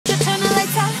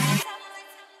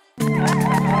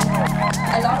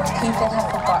People have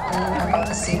forgotten about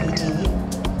the CBD,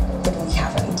 but we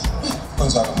haven't. My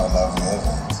love, we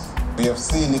haven't. We have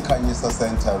seen the Kanyisa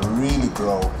Center really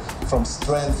grow from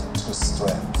strength to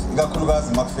strength.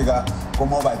 Ikakhulukazi makufika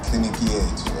ku-mobile clinic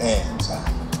yethu entsha.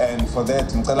 And for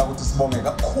that, ngicela ukuthi sibonge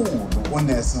kakhulu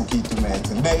unesi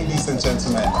uKitumete. Ladies and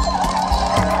gentlemen.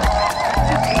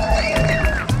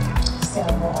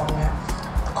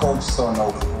 Coach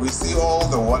Sono, we see all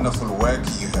the wonderful work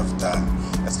you have done,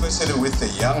 especially with the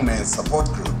Young Men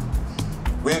Support Group.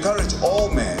 We encourage all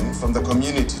men from the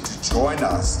community to join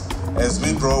us as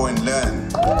we grow and learn.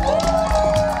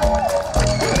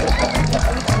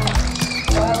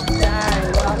 Well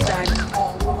done.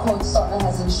 Coach Sono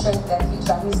has ensured that the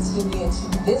Drummies Team Year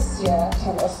 2 this year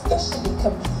can officially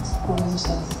compete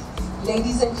regionally.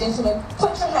 Ladies and gentlemen,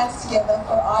 put your hands together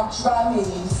for our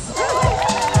Drummies.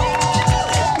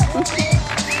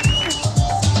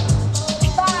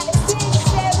 5, 6,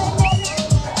 7,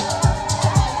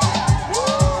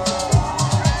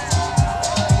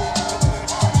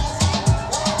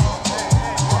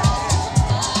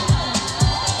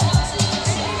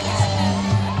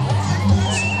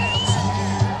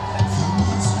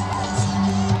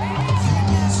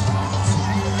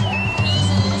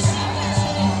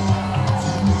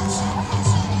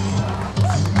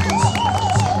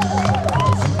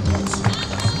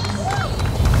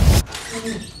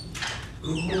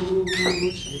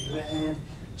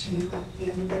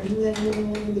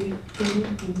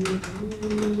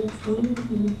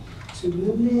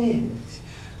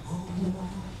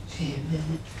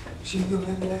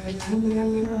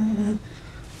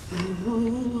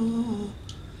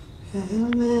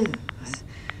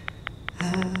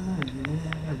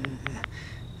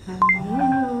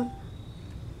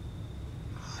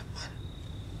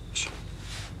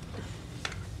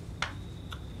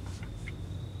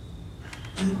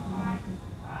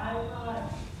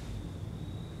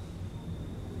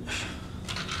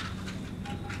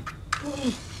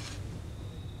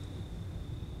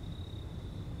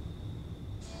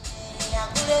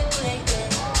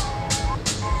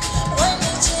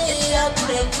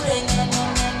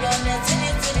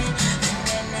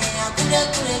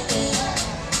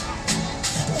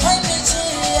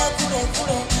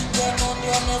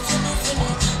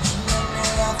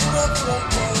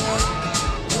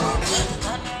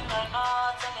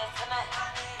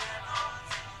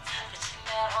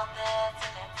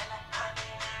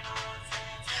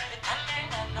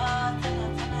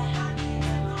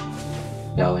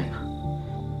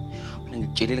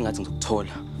 ngitshela ngathi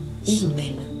ngizokuthola.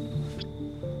 Yini?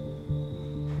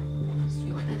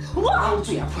 Wow,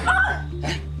 uyaphela.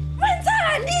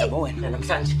 Wenzani? Yabo wena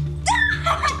namhlanje.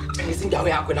 Ngisi indawo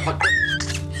yakho lapha.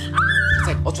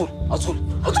 Awuthula.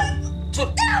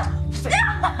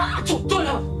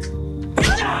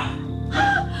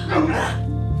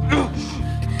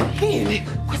 Yini?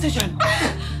 Kwasejani?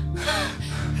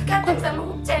 Kanti ngizama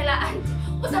ukutshela auntie,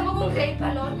 uzama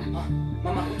ukungirepa lona.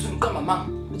 Mama, uthunqamba mama.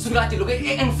 Uthungati lokho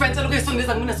engifenza lokho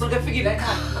esondeza ngimina sonke efikile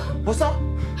ekhaya. Bosa.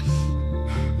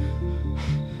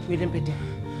 Wile mpete.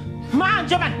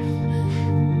 Manje man.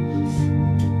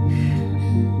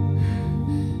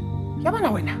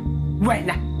 Yabona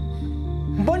wena.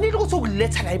 Mbonile ukuthi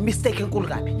ukuletha la mistake enkulu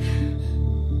kabi.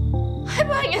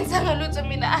 Hayibo ngenzanga lutho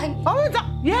mina auntie. Awenza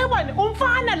yebo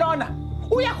umfana lona.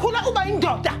 Uyakhula uba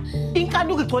indoda.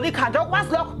 Inkanuko igcwele ikhanda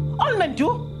okwazi lokho. All men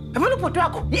do. Yabona ubhuti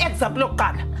wakho i-example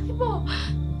yokuqala. Hayibo.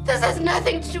 This has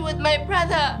nothing to do with my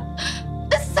brother.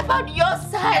 This is about your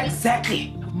son.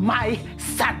 Exactly. My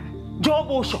son.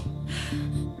 Jobusho.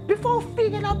 Before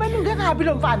ufike la ubelunge kabi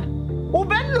lo mfana.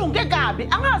 Ubelunge kabi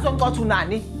angazi ngicotha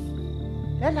unani.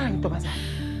 Yela ntombazana.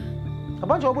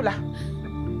 Yabo njobu la.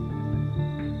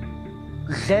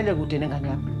 Dlele kude nengane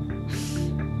yami.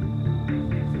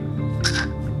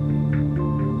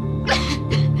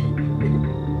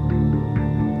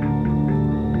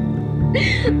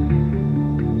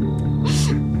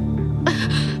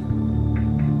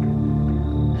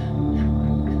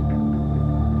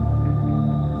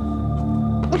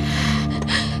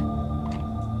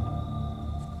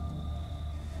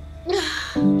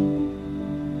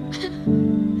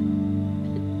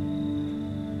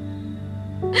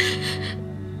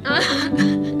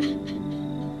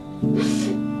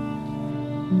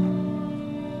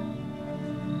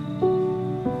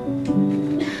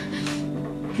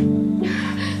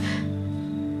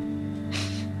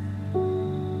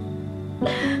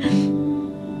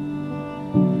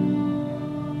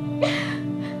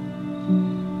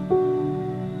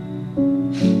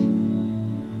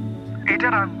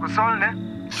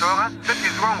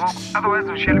 Otherwise,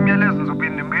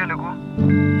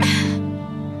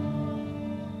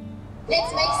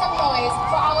 let's make some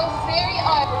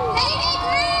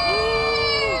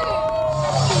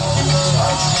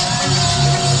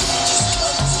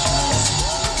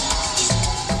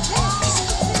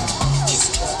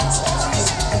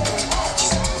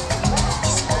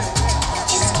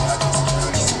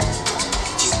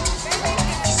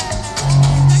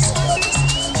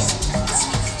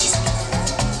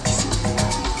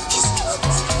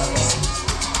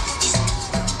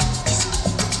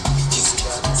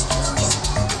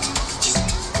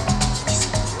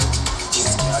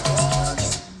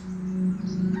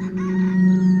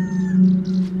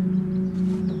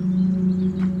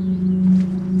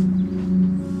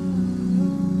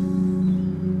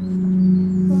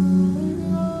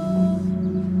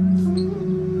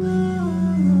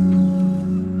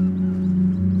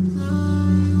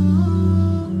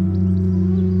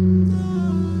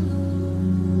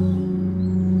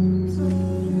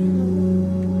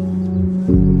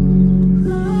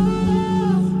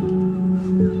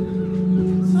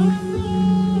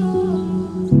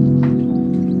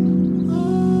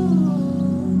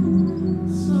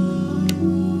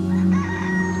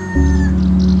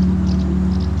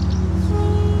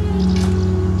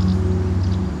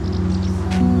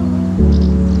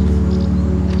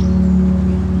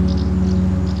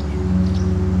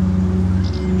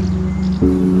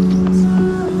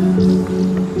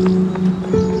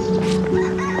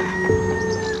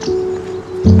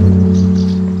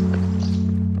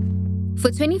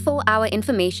our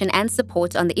information and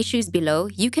support on the issues below,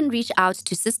 you can reach out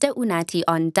to Sister Unati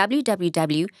on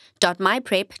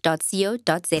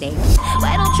www.myprep.co.za.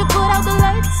 Why don't you put out the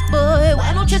lights, boy?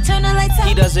 Why don't you turn the lights out?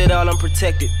 He does it all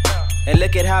unprotected, and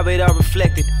look at how it all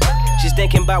reflected. She's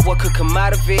thinking about what could come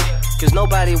out of it, cause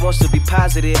nobody wants to be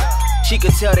positive. She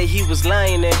could tell that he was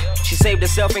lying there. She saved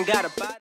herself and got a body.